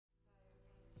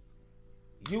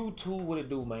YouTube? What it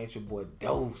do, man? It's your boy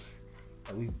Dose,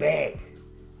 and we back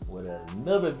with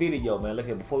another video, man. Look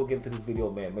here, before we get into this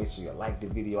video, man, make sure you like the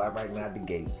video right now at the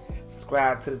gate.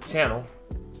 Subscribe to the channel.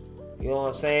 You know what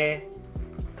I'm saying?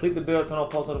 Click the bell, turn on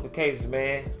post notifications,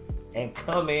 man, and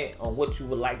comment on what you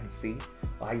would like to see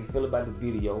or how you feel about the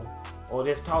video, or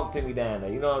just talk to me down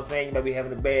there. You know what I'm saying? You might be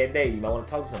having a bad day. You might want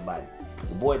to talk to somebody.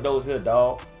 The boy Dose here,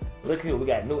 dog. Look here, we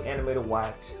got new anime to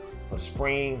watch for the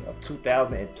spring of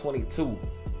 2022.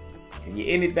 If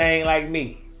you're anything like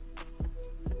me,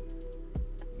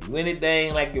 you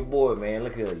anything like your boy, man,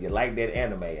 look here, you like that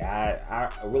anime. I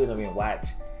really don't even watch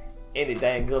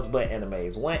anything else but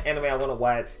animes. One anime I want to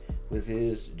watch was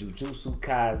his Jujutsu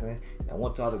Kaisen. I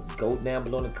want y'all to go down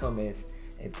below in the comments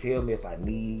and tell me if I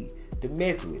need to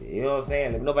mess with it. You know what I'm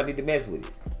saying? Let me know if I need to mess with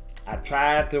it. I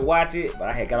tried to watch it, but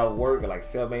I had got off work at like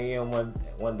 7 a.m.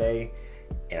 one day,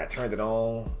 and I turned it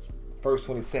on. First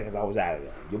 20 seconds, I was out of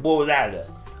there. Your boy was out of there.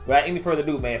 Without any further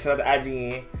ado, man, shout out to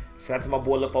IGN. Shout out to my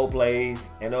boy LaFo Plays.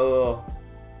 And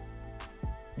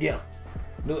yeah,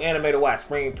 new anime to watch,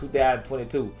 spring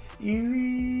 2022.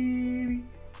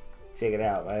 Check it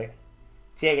out, man.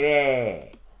 Check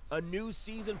it out. A new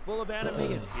season full of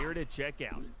anime is here to check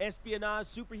out. Espionage,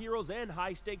 superheroes, and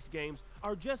high-stakes games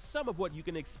are just some of what you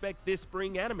can expect this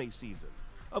spring anime season.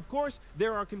 Of course,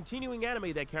 there are continuing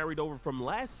anime that carried over from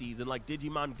last season like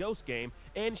Digimon Ghost Game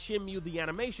and Shenmue the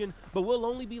Animation, but we'll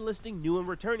only be listing new and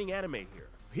returning anime here.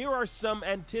 Here are some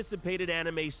anticipated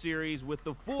anime series with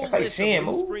the full list of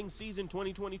the spring season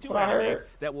 2022 anime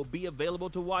that will be available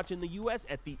to watch in the US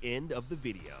at the end of the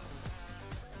video.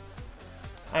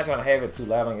 I ain't trying to have it too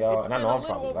loud on y'all, and I know I'm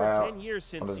probably loud. It's been a little over 10 years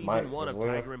since season 1 of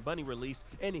Tiger and Bunny released,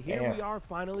 and here we are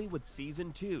finally with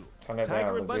season 2.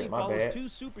 Tiger and Bunny follows two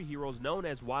superheroes known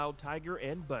as Wild Tiger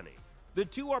and Bunny. The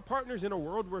two are partners in a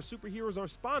world where superheroes are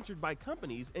sponsored by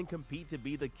companies and compete to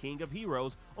be the king of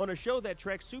heroes on a show that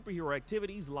tracks superhero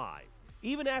activities live.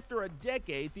 Even after a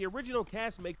decade, the original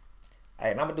cast makes...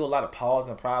 Hey, and I'm gonna do a lot of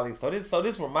pausing probably. So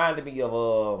this reminded me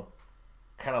of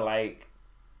kind of like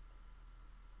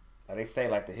they say,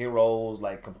 like the heroes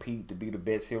like compete to be the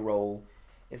best hero.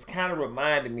 It's kind of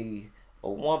reminded me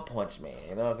of One Punch Man.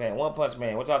 You know what I'm saying? One Punch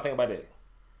Man. What y'all think about that?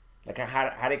 Like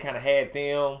how they kind of had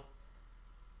them,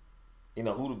 you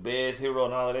know, who the best hero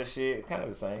and all of that shit. It's kind of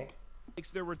the same.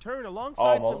 Makes their return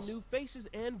alongside some new faces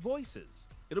and voices.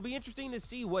 It'll be interesting to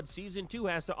see what season 2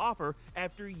 has to offer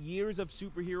after years of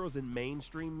superheroes in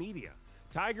mainstream media.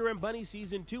 Tiger and Bunny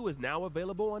season 2 is now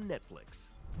available on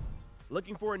Netflix.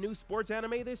 Looking for a new sports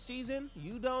anime this season?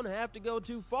 You don't have to go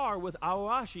too far with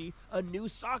Aoashi, a new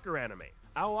soccer anime.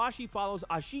 Aoashi follows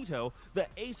Ashito, the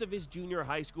ace of his junior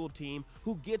high school team,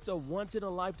 who gets a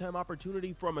once-in-a-lifetime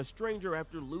opportunity from a stranger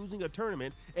after losing a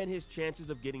tournament and his chances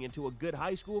of getting into a good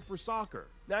high school for soccer.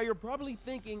 Now you're probably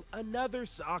thinking another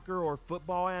soccer or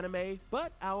football anime,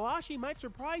 but Aoashi might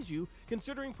surprise you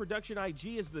considering Production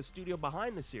IG is the studio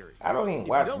behind the series. I don't even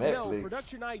watch Netflix know,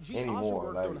 Production IG anymore, also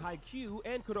worked on Haikyuu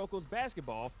and Kuroko's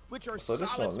Basketball, which are so solid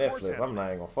this on sports Netflix. anime. I'm not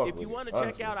even gonna fuck If with you want to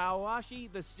check out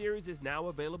Aoashi, the series is now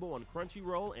available on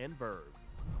Crunchyroll and Verve.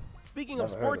 Speaking of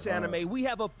sports anime, we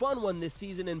have a fun one this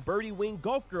season in Birdie Wing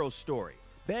Golf Girl's story.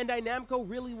 Bandai Namco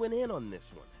really went in on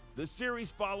this one. The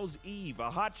series follows Eve,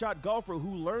 a hotshot golfer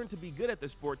who learned to be good at the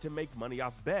sport to make money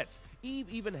off bets. Eve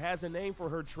even has a name for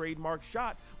her trademark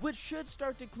shot, which should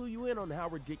start to clue you in on how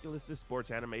ridiculous this sports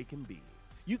anime can be.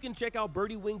 You can check out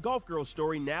Birdie Wing Golf Girl's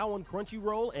story now on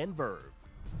Crunchyroll and Verve.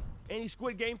 Any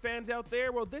Squid Game fans out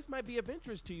there? Well, this might be of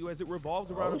interest to you as it revolves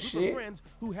around a group of friends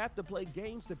who have to play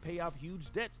games to pay off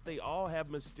huge debts they all have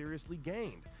mysteriously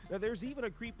gained. Now, there's even a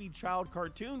creepy child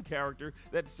cartoon character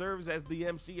that serves as the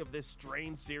MC of this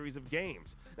strange series of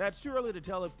games. Now, it's too early to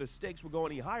tell if the stakes will go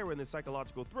any higher in this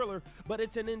psychological thriller, but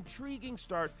it's an intriguing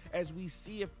start as we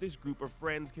see if this group of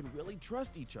friends can really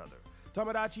trust each other.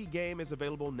 Tomodachi Game is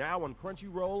available now on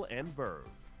Crunchyroll and Verve.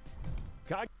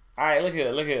 All right, look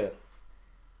here.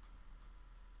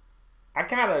 I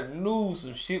kind of knew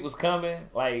some shit was coming,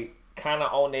 like kind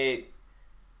of on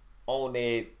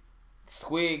that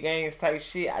Squid Games type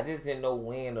shit. I just didn't know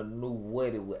when or knew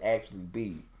what it would actually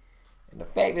be. And the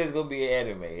fact that it's gonna be an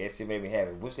anime, that shit made me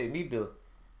happy. Wish they need to.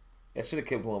 That should have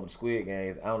kept going with Squid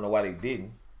Games. I don't know why they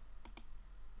didn't.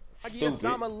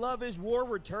 Kaguya-sama Love is War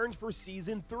returns for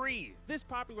Season 3. This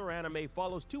popular anime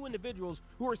follows two individuals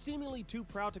who are seemingly too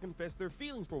proud to confess their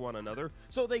feelings for one another,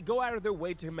 so they go out of their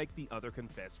way to make the other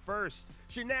confess first.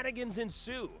 Shenanigans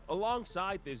ensue.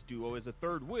 Alongside this duo is a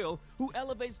third wheel who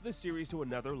elevates the series to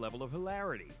another level of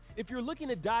hilarity. If you're looking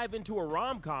to dive into a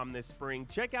rom-com this spring,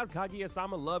 check out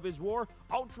Kaguya-sama Love is War,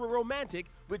 ultra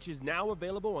romantic, which is now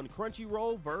available on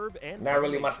Crunchyroll, Verve, and Not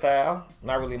really my style.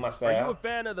 Not really my Are style. you a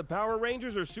fan of the Power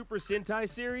Rangers or Super Sentai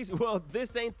series? Well,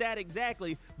 this ain't that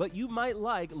exactly, but you might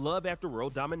like Love After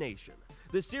World Domination.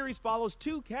 The series follows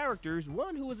two characters,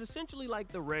 one who is essentially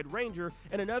like the Red Ranger,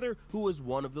 and another who is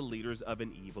one of the leaders of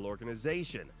an evil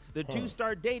organization. The two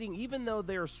start dating even though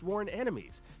they are sworn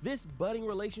enemies. This budding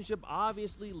relationship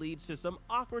obviously leads to some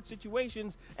awkward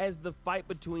situations as the fight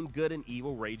between good and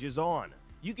evil rages on.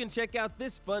 You can check out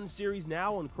this fun series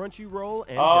now on Crunchyroll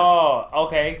and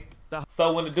okay.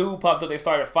 So when the dude popped up, they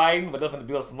started fighting, but they're gonna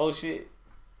build some more shit.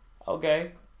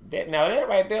 Okay. That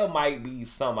right there might be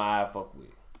something I fuck with.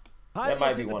 Highly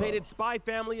anticipated Spy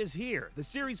Family is here. The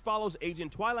series follows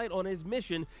Agent Twilight on his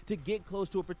mission to get close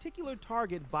to a particular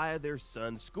target via their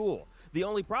son's school. The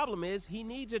only problem is he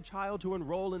needs a child to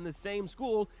enroll in the same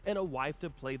school and a wife to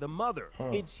play the mother.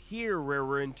 It's here where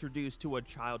we're introduced to a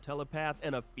child telepath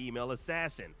and a female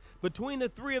assassin. Between the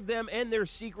three of them and their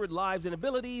secret lives and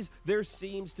abilities, there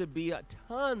seems to be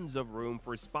tons of room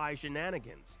for spy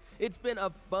shenanigans. It's been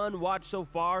a fun watch so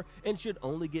far and should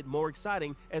only get more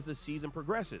exciting as the season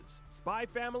progresses. Spy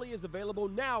Family is available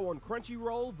now on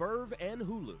Crunchyroll, Verve, and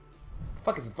Hulu. The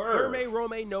fuck is Verve? Thermae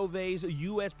Rome Nove's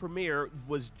U.S. premiere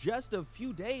was just a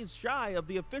few days shy of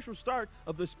the official start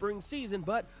of the spring season,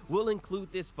 but we'll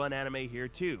include this fun anime here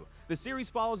too. The series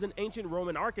follows an ancient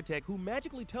Roman architect who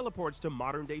magically teleports to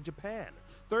modern-day Japan.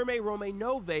 Thermae Rome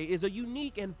Nove is a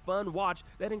unique and fun watch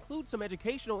that includes some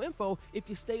educational info if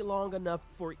you stay long enough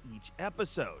for each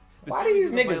episode. Why these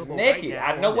niggas naked?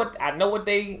 I know what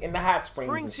they in the hot springs.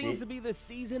 Spring and seems shit. to be the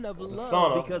season of love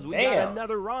sauna. because we got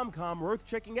another rom-com worth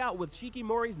checking out with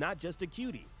Shikimori's Not Just a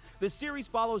Cutie. The series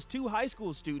follows two high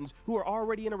school students who are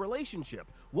already in a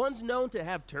relationship. One's known to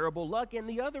have terrible luck and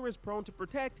the other is prone to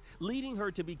protect, leading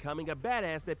her to becoming a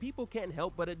badass that people can't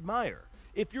help but admire.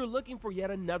 If you're looking for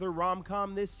yet another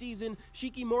rom-com this season,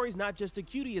 Shikimori's Not Just a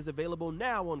Cutie is available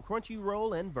now on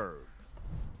Crunchyroll and Verve.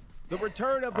 The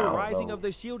return of the Rising of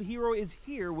the Shield Hero is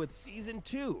here with Season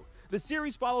 2. The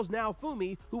series follows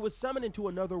Naofumi, who was summoned into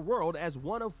another world as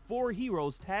one of 4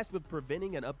 heroes tasked with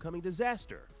preventing an upcoming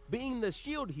disaster. Being the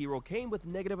Shield Hero came with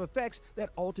negative effects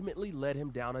that ultimately led him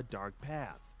down a dark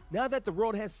path. Now that the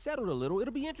world has settled a little,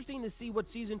 it'll be interesting to see what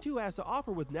Season 2 has to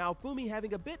offer with Naofumi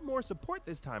having a bit more support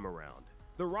this time around.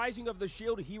 The Rising of the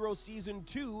Shield Hero Season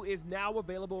 2 is now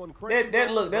available on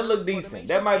Crunchyroll. That look decent.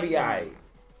 That might be alright.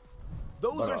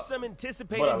 Those are some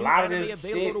anticipated new anime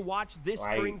available to watch this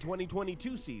spring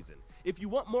 2022 season. If you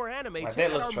want more anime,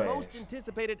 check out our most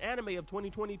anticipated anime of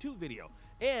 2022 video.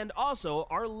 And also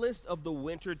our list of the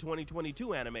winter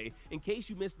 2022 anime in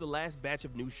case you missed the last batch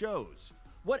of new shows.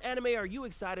 What anime are you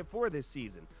excited for this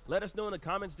season? Let us know in the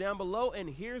comments down below, and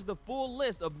here's the full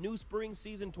list of new spring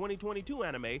season 2022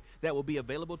 anime that will be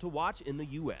available to watch in the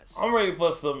US. I'm ready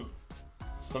for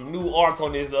some new arc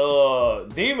on this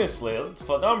Demon Slayer.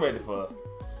 Fuck, I'm ready for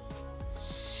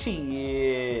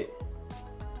shit.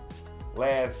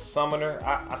 Last Summoner.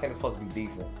 I think it's supposed to be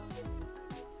decent.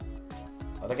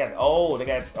 Oh, they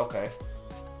got okay.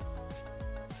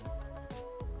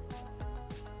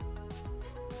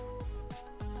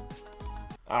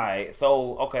 Alright,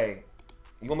 so okay.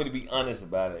 You want me to be honest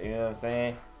about it, you know what I'm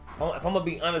saying? If I'm gonna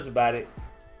be honest about it,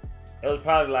 it was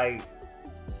probably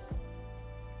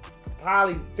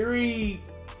three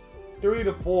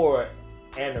to four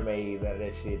animes out of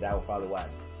that shit that I would probably watch.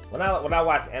 When I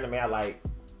watch anime, I like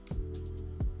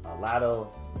a lot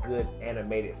of good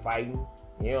animated fighting.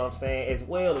 You know what I'm saying? As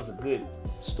well as a good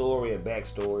story and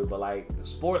backstory. But like the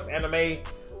sports anime,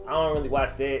 I don't really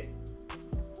watch that.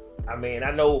 I mean,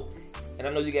 I know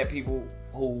you got people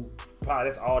who probably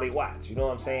that's all they watch. You know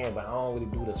what I'm saying? But I don't really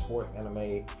do the sports anime.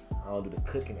 I don't do the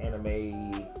cooking anime.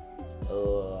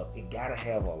 It gotta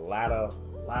have a lot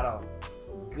of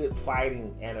good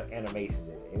fighting animations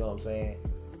in it. You know what I'm saying?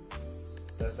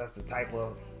 That's the type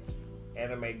of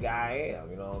anime guy I am.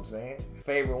 You know what I'm saying?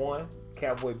 Favorite one,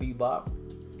 Cowboy Bebop.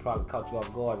 Probably caught you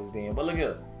off guard just then. But look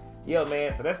here, yeah,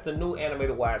 man. So that's the new anime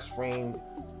to watch spring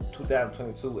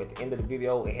 2022. At the end of the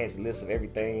video, it had the list of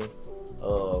everything.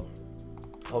 Hope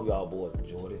y'all boys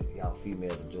enjoyed it. Y'all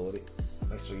females enjoyed it.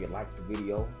 Make sure you like the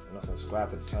video and subscribe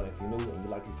to the channel if you're new and you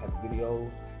like these type of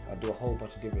videos. I do a whole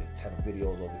bunch of different type of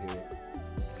videos over here.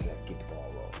 Just have to get the ball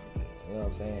rolling again. You know what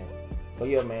I'm saying? So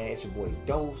yeah, man, it's your boy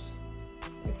Dose.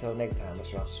 Until next time, make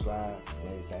sure y'all subscribe and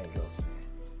everything else, man.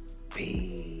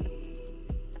 Peace.